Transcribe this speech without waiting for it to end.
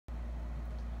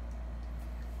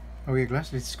Okay,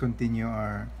 class, let's continue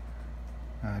our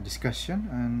discussion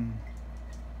on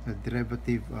the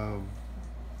derivative of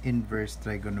inverse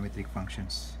trigonometric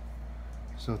functions.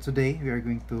 So today we are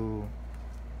going to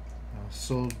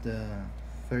solve the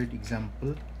third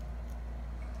example.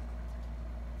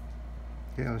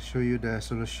 Okay, I'll show you the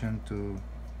solution to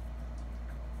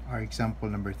our example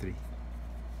number 3.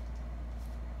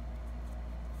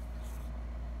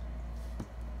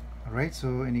 Alright,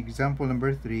 so in example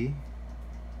number 3,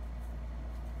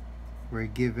 we're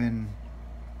given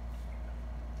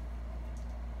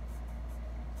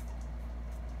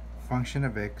function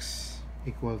of x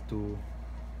equal to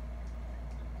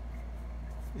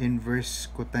inverse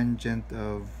cotangent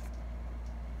of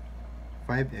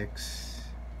 5x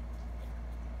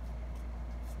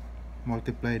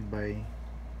multiplied by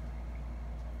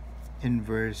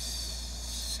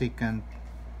inverse secant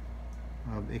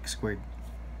of x squared.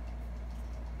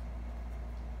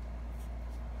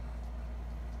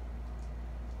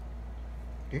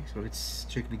 Okay, so let's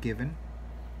check the given.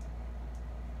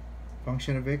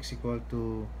 Function of x equal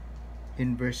to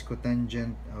inverse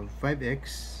cotangent of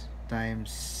 5x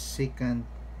times secant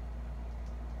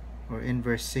or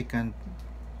inverse secant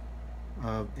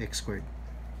of x squared.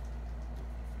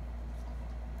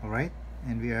 Alright,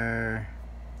 and we are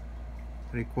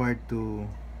required to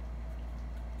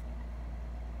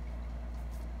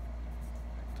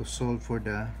solve for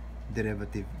the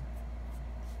derivative.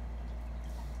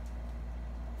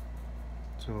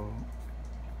 So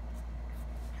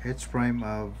h prime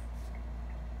of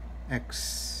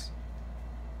x.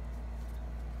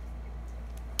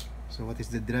 So what is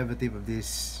the derivative of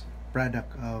this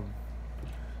product of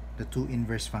the two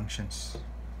inverse functions?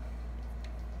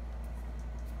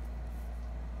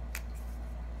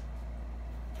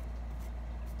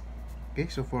 Okay,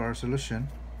 so for our solution,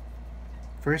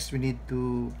 first we need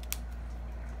to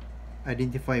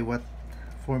identify what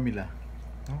formula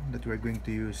that we're going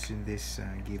to use in this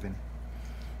given.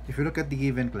 If you look at the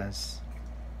given, class,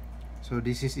 so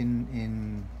this is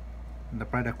in the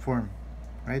product form,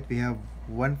 right? We have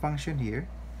one function here,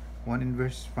 one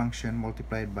inverse function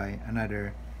multiplied by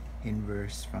another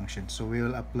inverse function. So we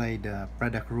will apply the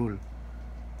product rule.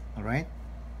 All right,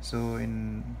 so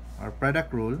in our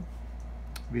product rule,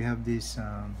 we have this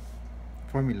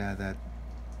formula that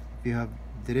we have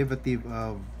derivative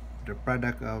of the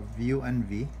product of u and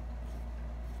v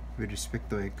with respect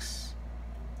to x.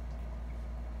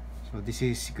 So this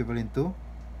is equivalent to,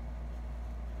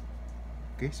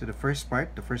 okay, so the first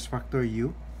part, the first factor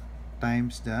u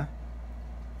times the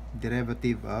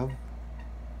derivative of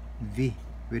v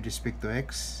with respect to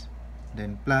x,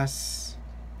 then plus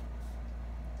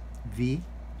v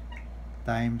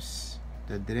times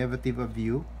the derivative of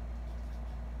u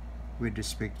with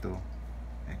respect to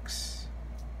x.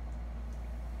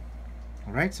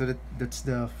 Alright, so that's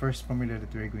the first formula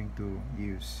that we're going to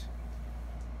use.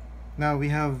 Now we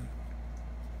have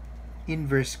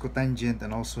inverse cotangent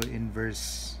and also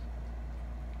inverse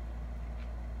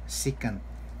secant.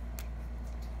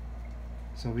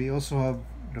 So we also have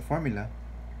the formula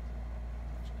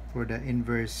for the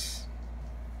inverse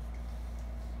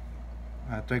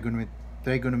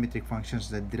trigonometric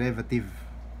functions, the derivative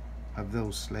of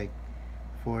those, like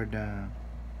for the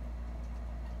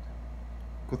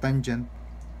cotangent,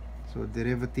 so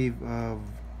derivative of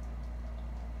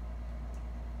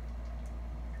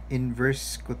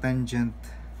inverse cotangent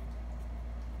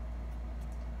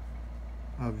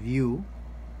of u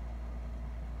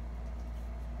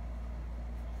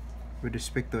with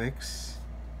respect to x,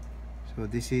 so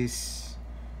this is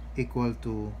equal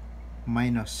to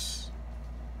minus,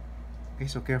 okay,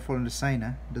 so careful on the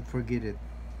sign, don't forget it.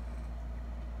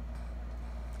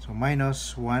 So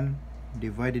minus 1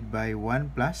 divided by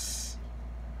 1 plus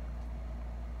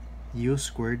u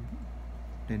squared,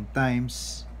 then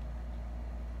times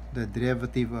the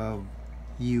derivative of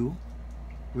u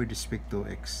with respect to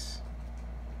x.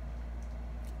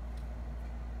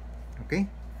 Okay,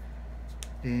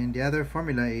 and the other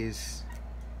formula is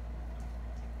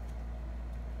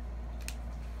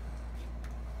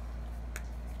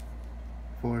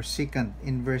for secant,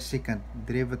 inverse secant,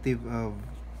 derivative of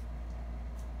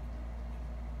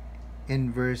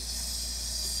inverse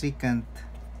secant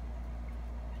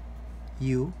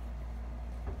u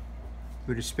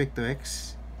with respect to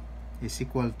x is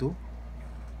equal to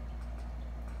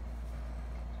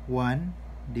 1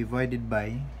 divided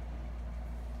by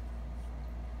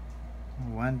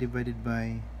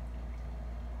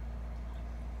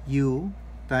u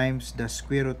times the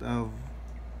square root of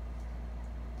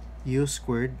u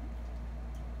squared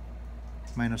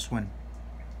minus 1,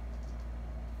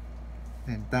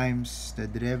 and times the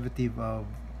derivative of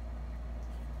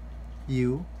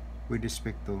u with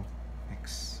respect to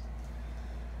x.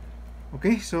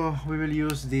 Okay, so we will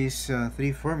use these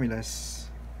three formulas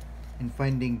in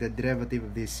finding the derivative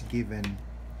of this given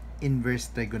inverse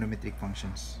trigonometric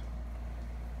functions.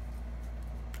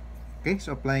 Okay,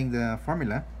 so applying the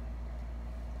formula,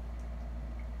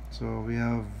 so we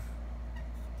have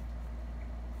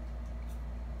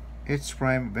h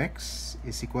prime of x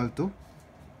is equal to,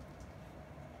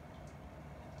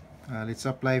 let's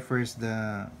apply first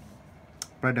the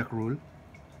product rule.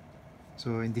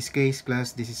 So in this case,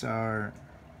 class, this is our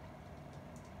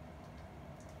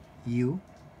u,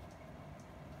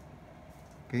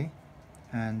 okay,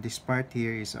 and this part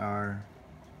here is our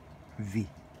v.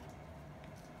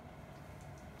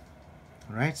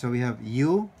 Alright, so we have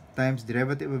u times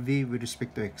derivative of v with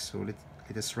respect to x. So let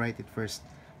us write it first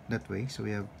that way. So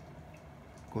we have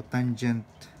cotangent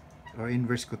or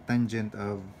inverse cotangent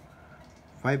of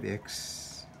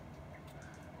 5x.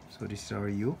 So this is our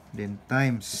u. Then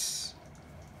times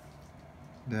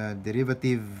the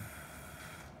derivative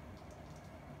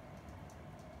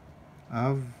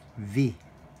of v.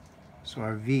 So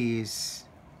our v is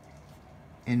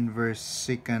inverse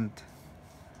secant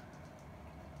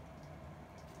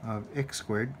of x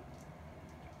squared.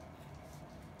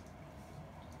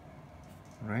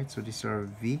 Right, so this is our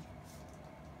v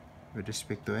with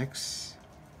respect to x.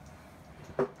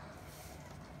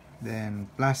 Then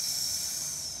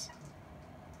plus,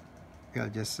 okay,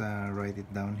 I'll just write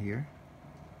it down here,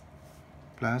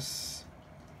 plus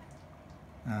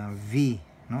v,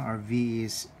 no, our v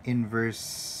is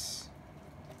inverse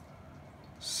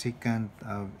secant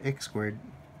of x squared,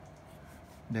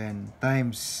 then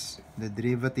times the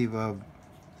derivative of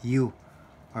u.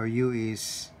 Our u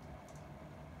is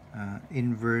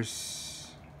inverse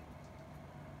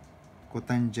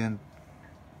cotangent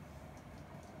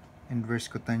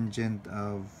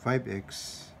of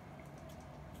 5x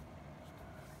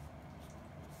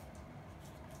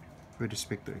with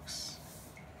respect to x.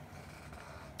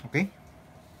 Okay,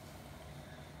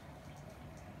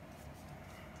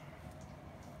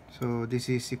 so this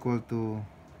is equal to,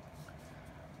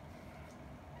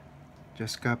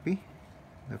 just copy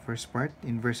the first part,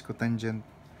 inverse cotangent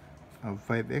of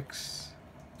 5x,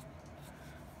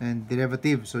 and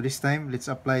derivative. So this time let's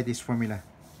apply this formula,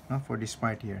 no, for this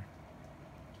part here.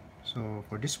 So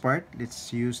for this part,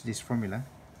 let's use this formula.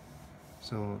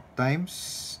 So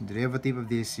times derivative of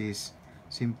this is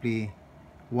simply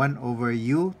 1 over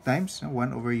u times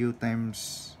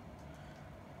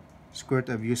square root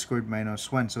of u squared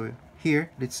minus 1. So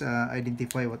here, let's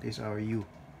identify what is our u.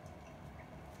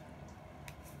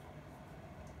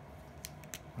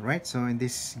 Alright, so in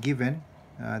this given,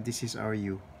 this is our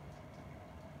u.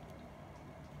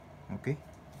 Okay,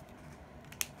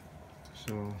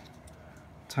 so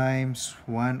times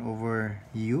 1 over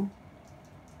u,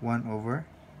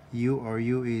 or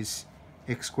u is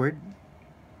x squared,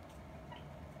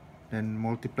 then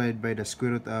multiplied by the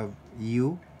square root of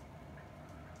u.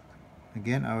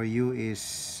 Again, our u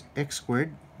is x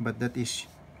squared, but that is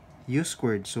u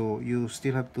squared, so you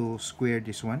still have to square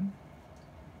this one,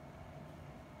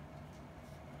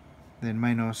 then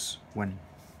minus 1.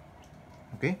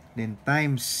 Okay, then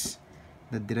times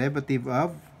the derivative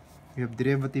of, we have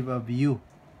derivative of u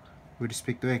with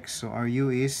respect to x. So our u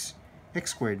is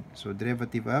x squared, so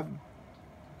derivative of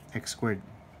x squared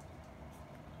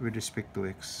with respect to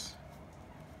x.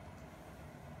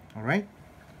 Alright,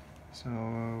 so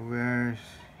we're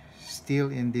still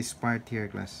in this part here,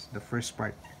 class, the first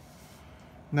part.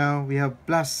 Now we have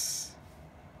plus.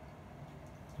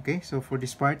 Okay, so for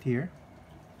this part here,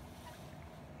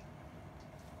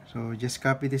 so just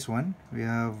copy this one. We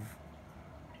have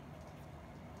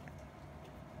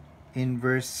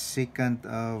inverse secant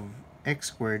of x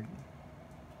squared,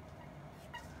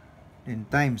 then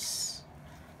times,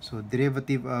 so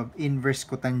derivative of inverse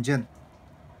cotangent.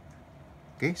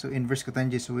 Okay, so inverse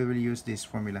cotangent, so we will use this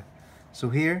formula. So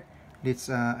here, let's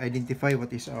identify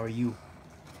what is our u.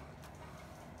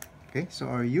 Okay, so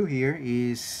our u here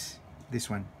is this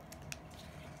one.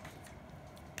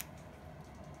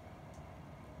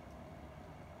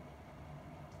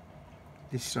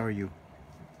 This is our u,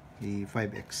 the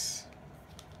 5x.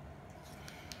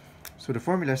 So the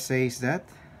formula says that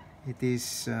it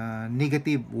is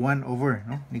negative 1 over,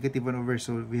 no? Negative 1 over,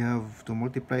 so we have to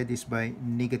multiply this by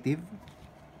negative.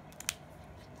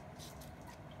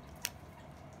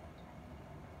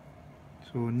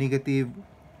 So negative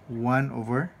 1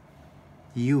 over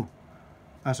u,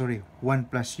 1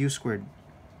 plus u squared.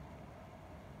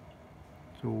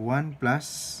 So 1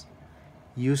 plus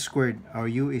u squared, our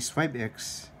u is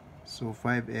 5x, so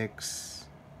 5x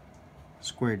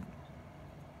squared.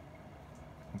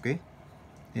 Okay,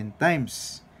 then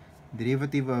times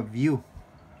derivative of u.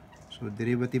 So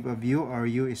derivative of u, or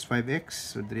u is 5x,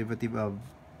 so derivative of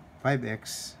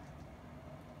 5x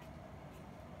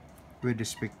with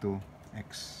respect to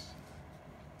x.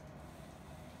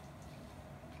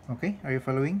 Okay, are you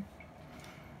following?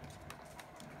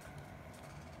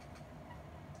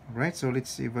 Alright, so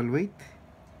let's evaluate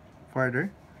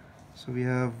further. So we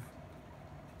have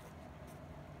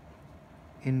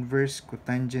inverse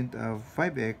cotangent of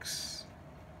 5x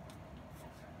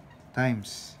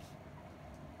times,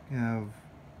 we have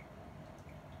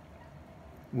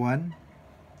 1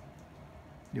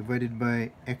 divided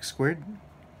by x squared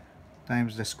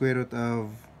times the square root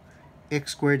of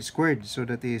x squared squared, so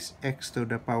that is x to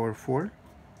the power 4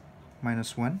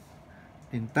 minus 1,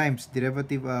 then times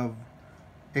derivative of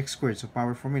x squared, so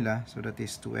power formula, so that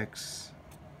is 2x,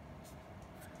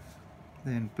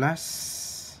 then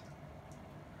plus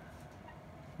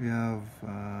we have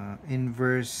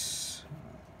inverse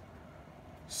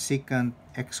secant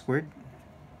x squared,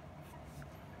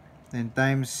 then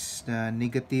times the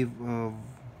negative of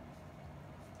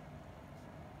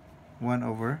 1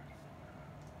 over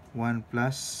 1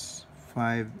 plus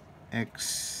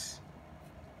 5x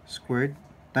squared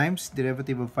times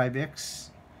derivative of 5x,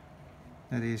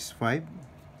 that is 5,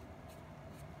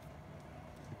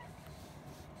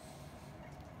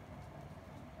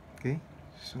 okay,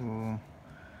 so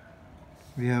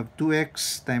we have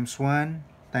 2x times 1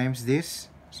 times this,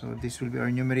 so this will be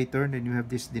our numerator, then you have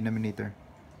this denominator,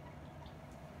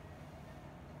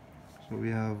 so we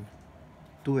have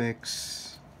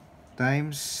 2x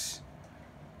times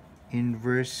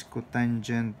inverse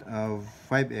cotangent of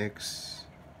 5x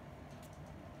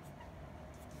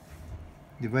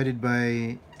divided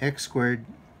by x squared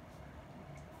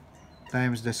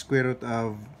times the square root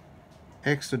of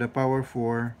x to the power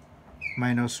 4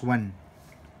 minus 1,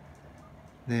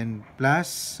 then plus,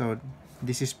 so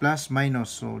this is plus minus,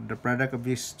 so the product of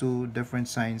these two different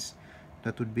signs,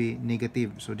 that would be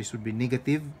negative, so this would be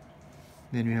negative,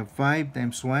 then we have 5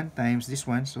 times 1 times this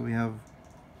one, so we have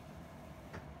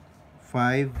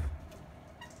 5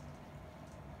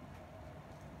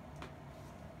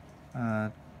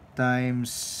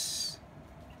 times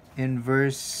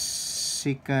inverse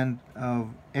secant of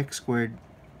x squared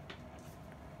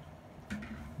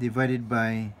divided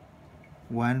by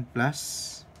 1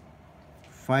 plus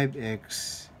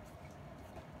 5x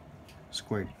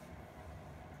squared.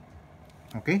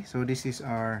 Okay, so this is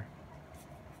our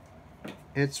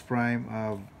h prime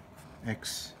of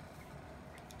x.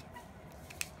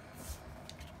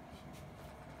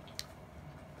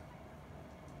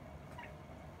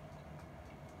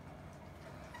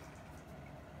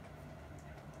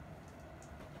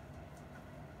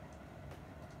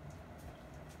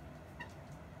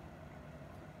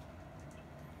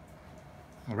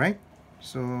 Alright,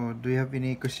 so do you have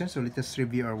any questions? So let us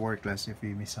review our word class if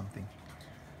we missed something.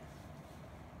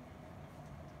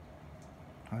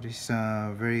 This is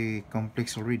very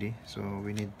complex already, so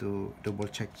we need to double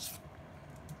check.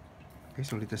 Okay,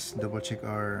 so let us double check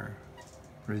our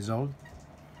result.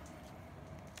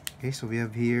 Okay, so we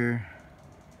have here,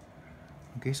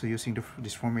 okay, so using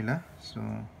this formula, so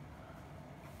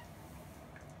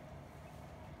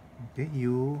okay,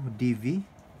 u dv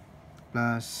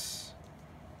plus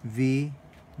v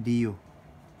du.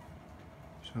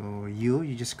 So u,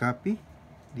 you just copy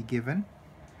the given,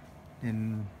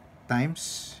 then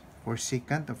times for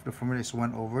secant of the formula is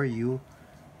 1 over u,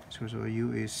 so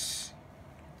u is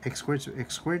x squared, so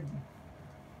x squared,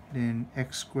 then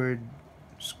x squared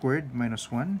squared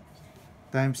minus 1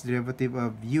 times derivative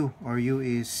of u, or u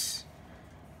is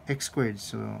x squared,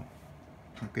 so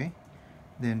okay,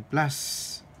 then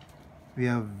plus we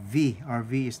have v, our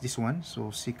v is this one,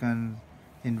 so secant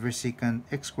inverse secant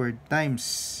x squared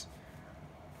times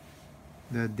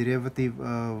the derivative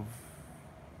of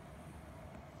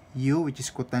u, which is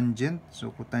cotangent,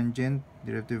 so cotangent,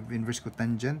 derivative of inverse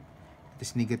cotangent, it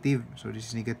is negative, so this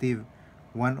is negative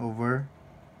 1 over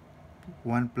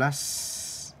 1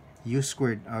 plus u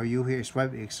squared, our u here is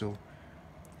 5x, so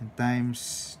and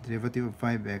times derivative of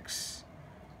 5x,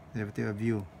 derivative of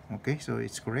u. Okay, so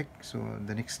it's correct. So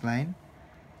the next line,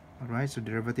 alright, so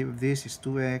derivative of this is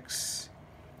 2x,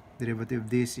 derivative of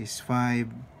this is 5.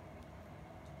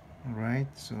 Alright,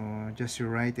 so just you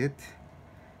write it.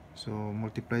 So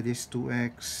multiply this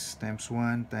 2x times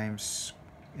 1 times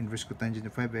inverse cotangent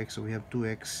of 5x, so we have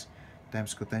 2x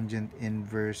times cotangent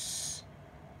inverse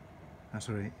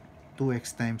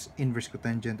 2x times inverse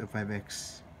cotangent of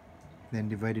 5x, then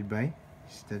divided by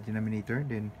the denominator,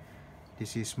 then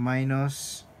this is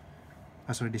minus,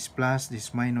 this plus,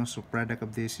 this minus, so product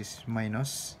of this is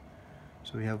minus,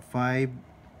 so we have 5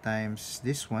 times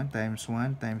this one times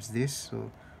 1 times this,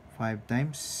 so 5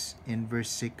 times inverse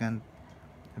secant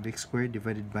of x squared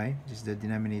divided by, this is the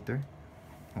denominator.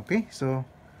 Okay, so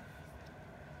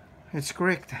it's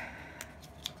correct.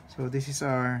 So this is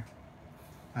our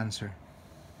answer.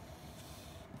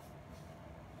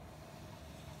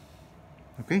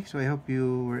 Okay, so I hope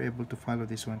you were able to follow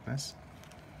this one, class,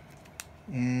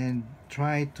 and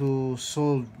try to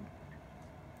solve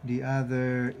the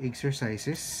other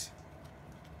exercises.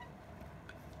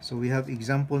 So we have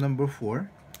example number 4.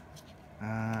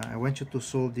 I want you to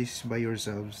solve this by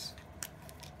yourselves,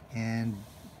 and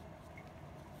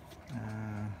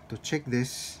to check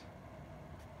this,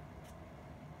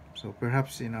 so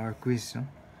perhaps in our quiz, no?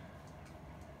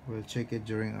 We'll check it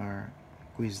during our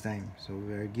quiz time. So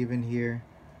we are given here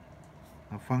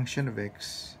a function of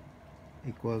x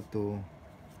equal to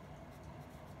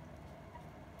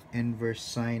inverse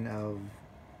sine of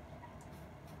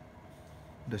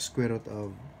the square root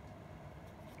of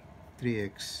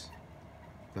 3x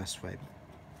plus 5.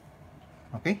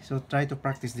 Okay, so try to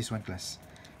practice this one, class.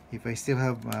 If I still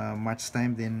have much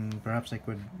time, then perhaps I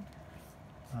could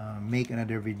make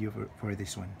another video for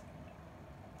this one.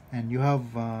 And you have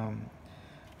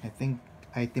I think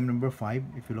item number 5.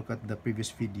 If you look at the previous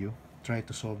video, try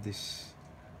to solve this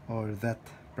or that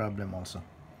problem also.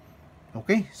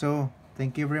 Okay, so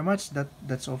thank you very much.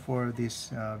 That's all for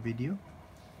this video.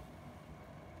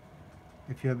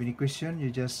 If you have any question,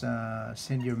 you just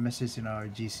send your message in our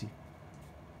GC.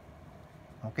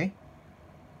 Okay,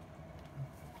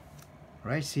 all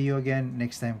right, see you again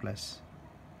next time, class.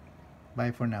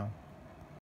 Bye for now.